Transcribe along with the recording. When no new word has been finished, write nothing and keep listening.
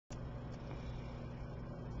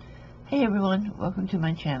Hey everyone, welcome to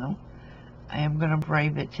my channel. I am going to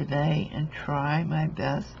brave it today and try my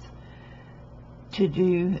best to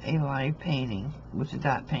do a live painting, which is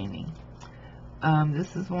dot painting.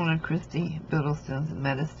 This is one of Christy Biddleston's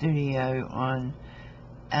Metta Studio on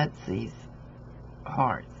Etsy's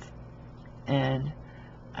hearts, and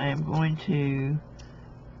I am going to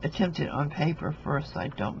attempt it on paper first so I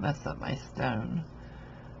don't mess up my stone.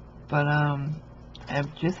 But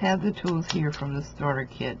I've just had the tools here from the starter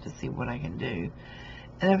kit to see what I can do.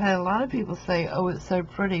 And I've had a lot of people say, oh, it's so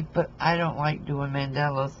pretty, but I don't like doing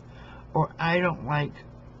mandalas, or I don't like,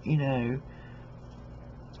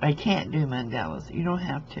 I can't do mandalas. You don't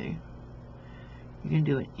have to. You can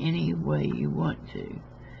do it any way you want to.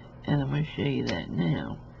 And I'm going to show you that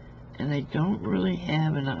now. And I don't really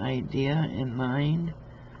have an idea in mind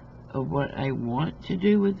of what I want to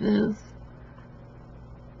do with this.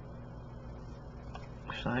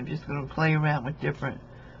 So I'm just going to play around with different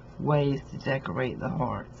ways to decorate the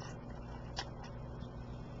hearts.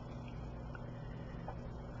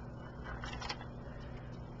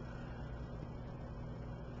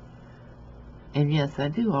 And yes, I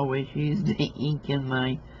do always use the ink in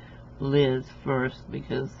my lids first,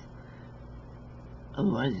 because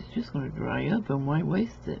otherwise it's just going to dry up and why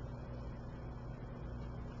waste it?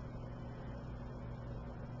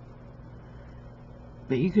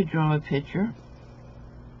 But you could draw a picture.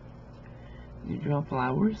 You draw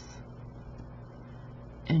flowers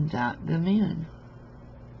and dot them in.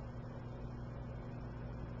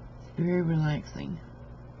 It's very relaxing.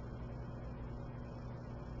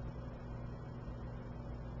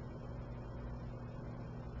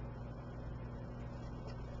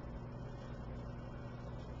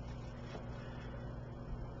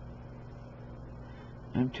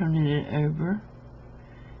 I'm turning it over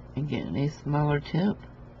and getting a smaller tip,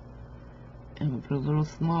 and we'll put a little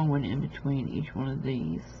small one in between each one of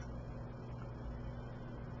these.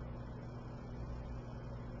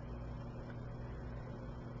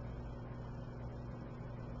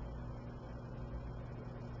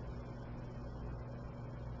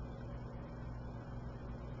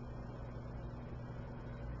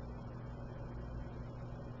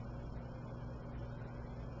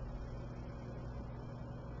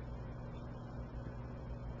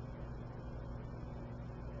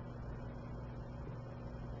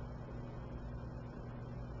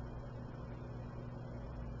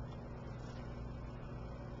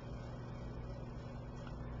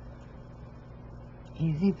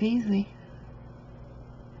 Easy peasy.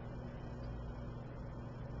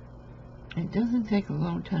 It doesn't take a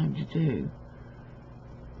long time to do.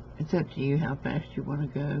 It's up to you how fast you want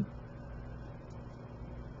to go.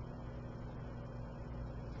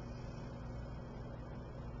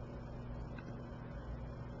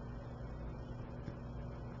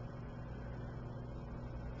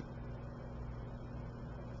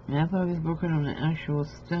 Now if I was working on an actual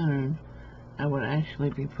stone, I would actually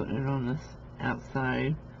be putting it on this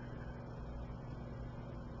outside.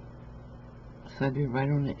 So I'd be right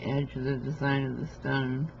on the edge of the design of the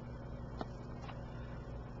stone.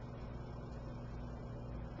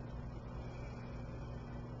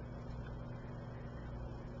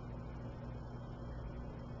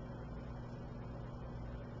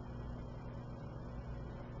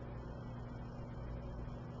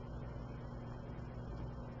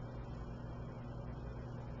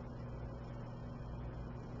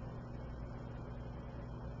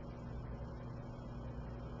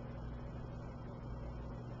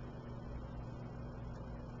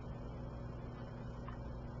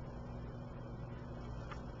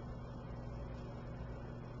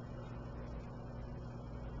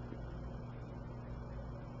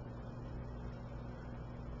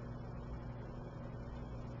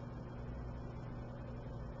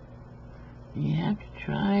 You have to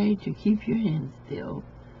try to keep your hands still.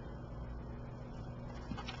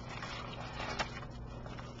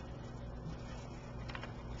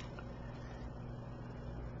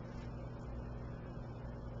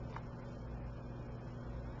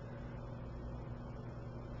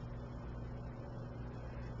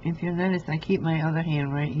 If you'll notice, I keep my other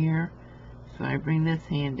hand right here. So I bring this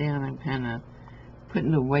hand down. I'm kind of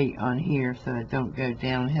putting the weight on here so it don't go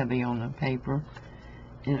down heavy on the paper.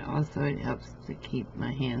 And also it helps to keep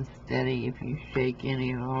my hands steady if you shake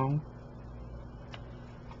any at all.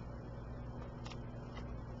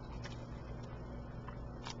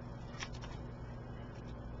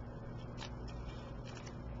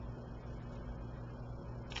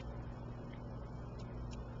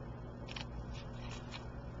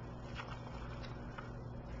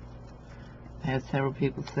 I had several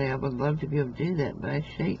people say I would love to be able to do that, but I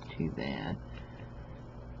shake too bad.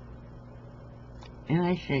 And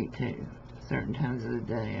I shake too. Certain times of the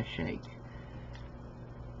day I shake.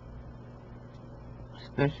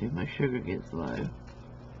 Especially if my sugar gets low.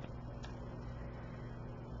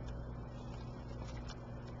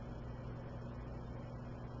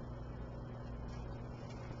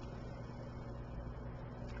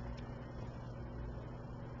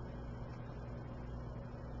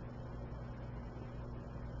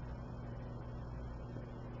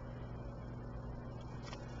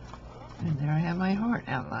 And there I have my heart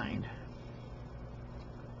outlined.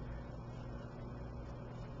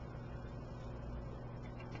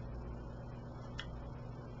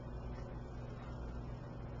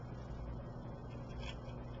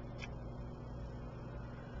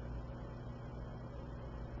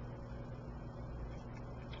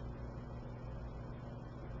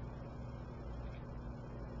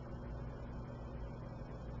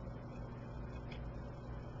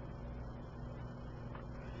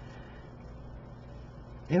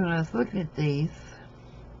 And when I was looking at these,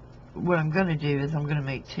 what I'm going to do is I'm going to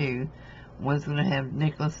make two. One's going to have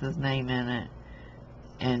Nicholas's name in it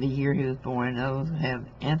and the year he was born, and the other will have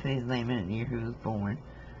Anthony's name in it and the year he was born.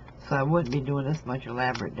 So I wouldn't be doing this much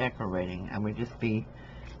elaborate decorating. I would just be,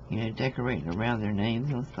 decorating around their names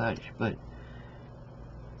and such, but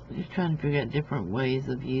just trying to figure out different ways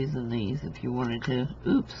of using these. If you wanted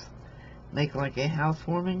to, make like a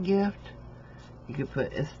housewarming gift, you could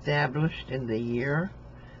put established in the year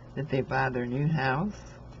that they buy their new house.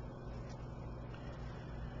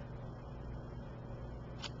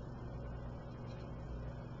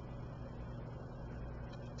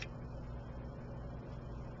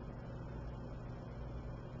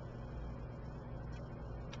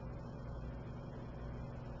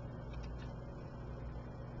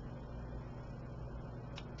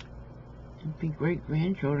 It'd be great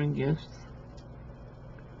grandchildren gifts.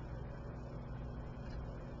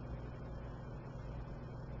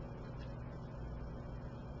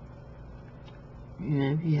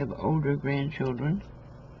 If you have older grandchildren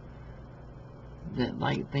that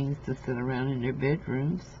like things to sit around in their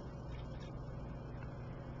bedrooms.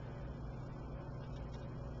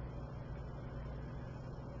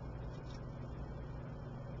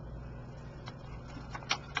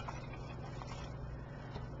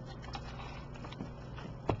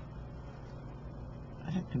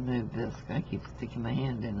 I have to move this. I keep sticking my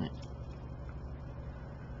hand in it.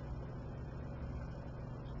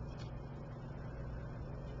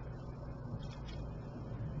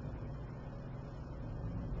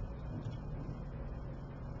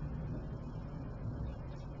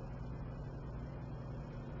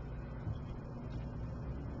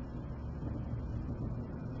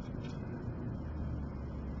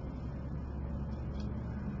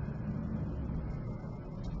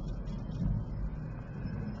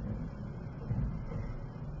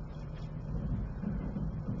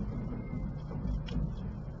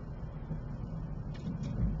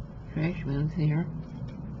 Trash man's here.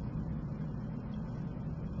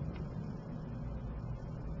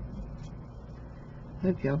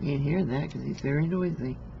 Hope y'all can't hear that because he's very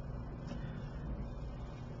noisy.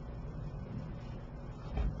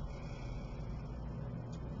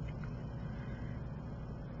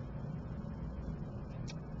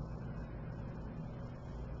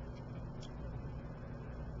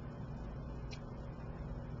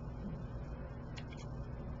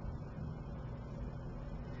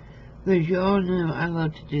 But as you all know, I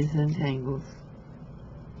love to do Zentangles.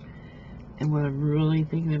 And what I'm really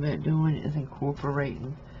thinking about doing is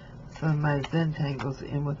incorporating some of my Zentangles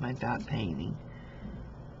in with my dot painting.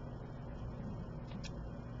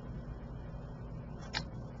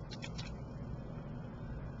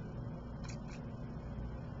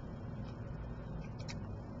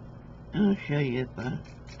 I'll show you if I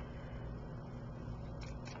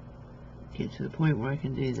get to the point where I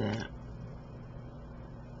can do that.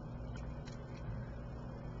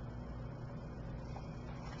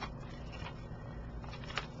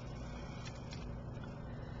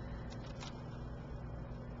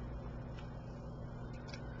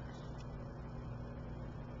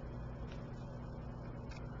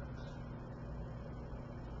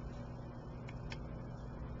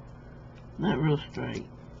 Not real straight.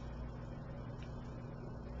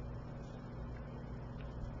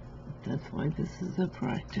 That's why this is a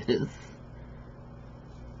practice.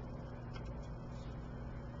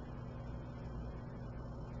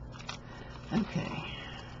 Okay,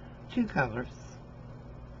 2 colors.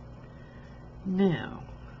 Now,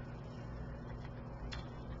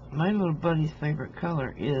 my little buddy's favorite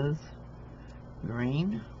color is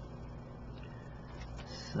green.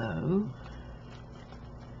 So,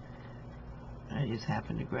 I just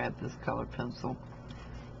happened to grab this color pencil.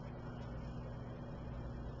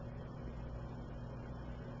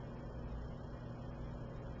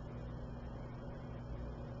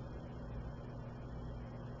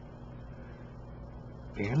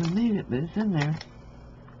 Barely made it, but it's in there.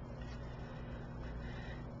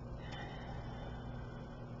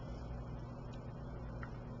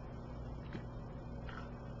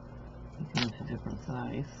 It's a different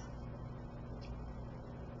size.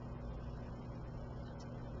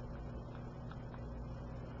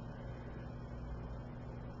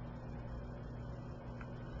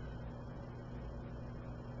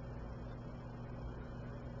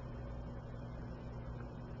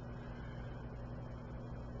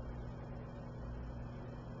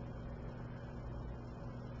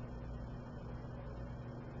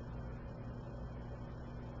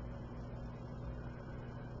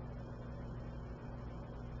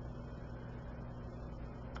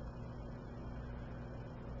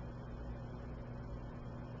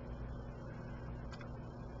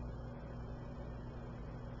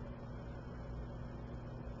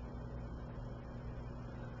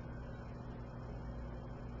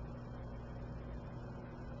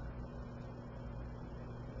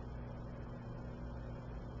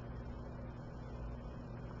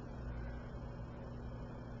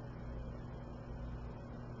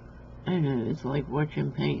 I know, it's like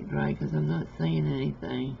watching paint dry because I'm not saying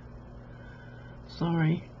anything.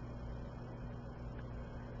 Sorry.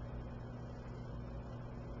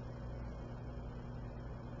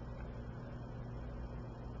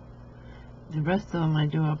 The rest of them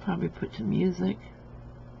I'll probably put to music.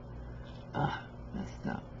 Messed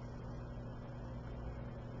up.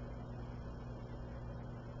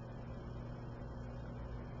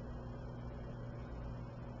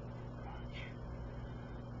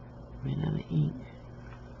 Ran out of ink.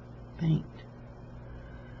 Paint.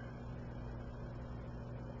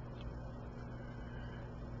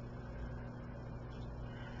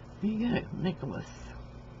 Here you go, Nicholas.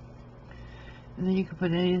 And then you can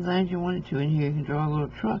put any designs you wanted to in here. You can draw a little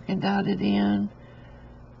truck and dot it in.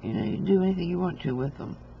 You know, you can do anything you want to with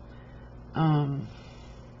them.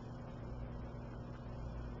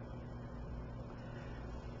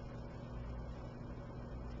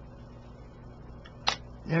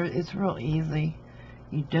 It's real easy.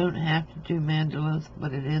 You don't have to do mandalas,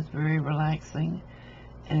 but it is very relaxing.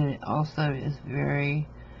 And it also is very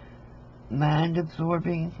mind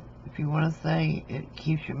absorbing. If you want to say, it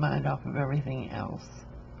keeps your mind off of everything else,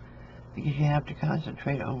 because you have to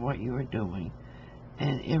concentrate on what you are doing.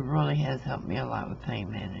 And it really has helped me a lot with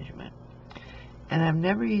pain management. And I've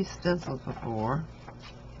never used stencils before,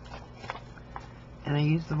 and I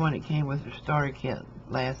used the one that came with the starter kit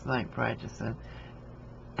last night practicing,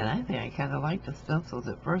 and I think I kind of like the stencils.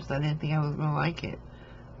 At first I didn't think I was going to like it,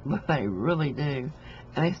 but I really do.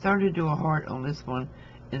 And I started to do a heart on this one,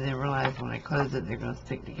 and then realized when I close it they're going to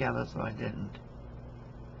stick together, so I didn't.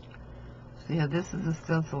 So yeah, this is the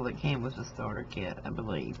stencil that came with the starter kit, I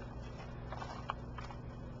believe.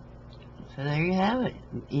 So there you have it.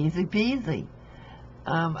 Easy peasy.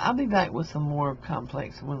 I'll be back with some more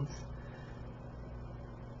complex ones.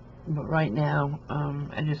 But right now,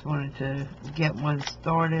 I just wanted to get one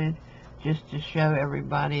started just to show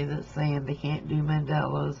everybody that's saying they can't do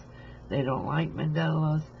mandalas, they don't like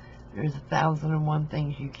mandalas. There's 1,001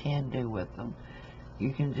 things you can do with them.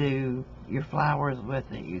 You can do your flowers with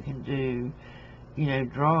it. You can do, you know,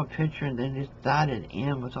 draw a picture and then just dot it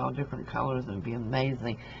in with all different colors and it'd be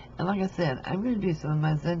amazing. And like I said, I'm going to do some of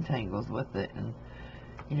my Zentangles with it, and,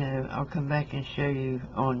 you know, I'll come back and show you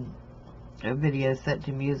on a video set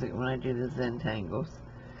to music when I do the Zentangles.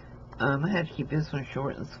 I have to keep this one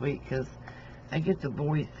short and sweet because I get the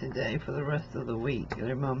boys today for the rest of the week.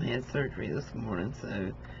 Their mom had surgery this morning,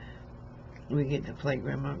 so we get to play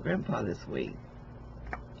Grandma and Grandpa this week.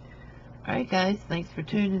 Alright guys, thanks for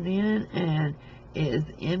tuning in, and it is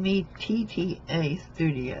Metta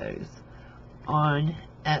Studios on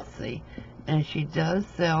Etsy, and she does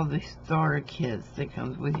sell the starter kits that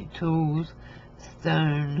comes with your tools,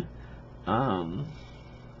 stone,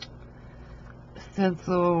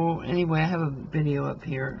 stencil. Anyway, I have a video up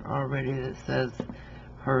here already that says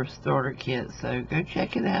her starter kit, so go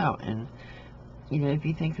check it out. And you know, if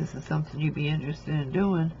you think this is something you'd be interested in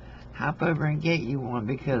doing, hop over and get you one,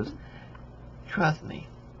 because trust me,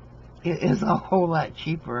 it is a whole lot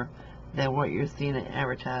cheaper than what you're seeing it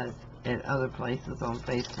advertised at other places on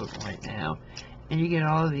Facebook right now. And you get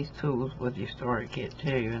all of these tools with your starter kit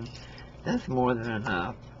too, and that's more than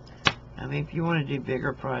enough. I mean, if you want to do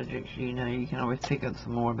bigger projects, you know, you can always pick up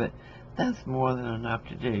some more, but that's more than enough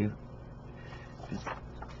to do.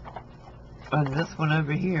 On this one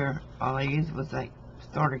over here, all I used was that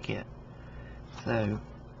starter kit. So,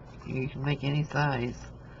 you can make any size.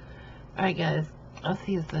 Alright guys, I'll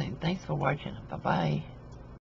see you soon. Thanks for watching. Bye-bye.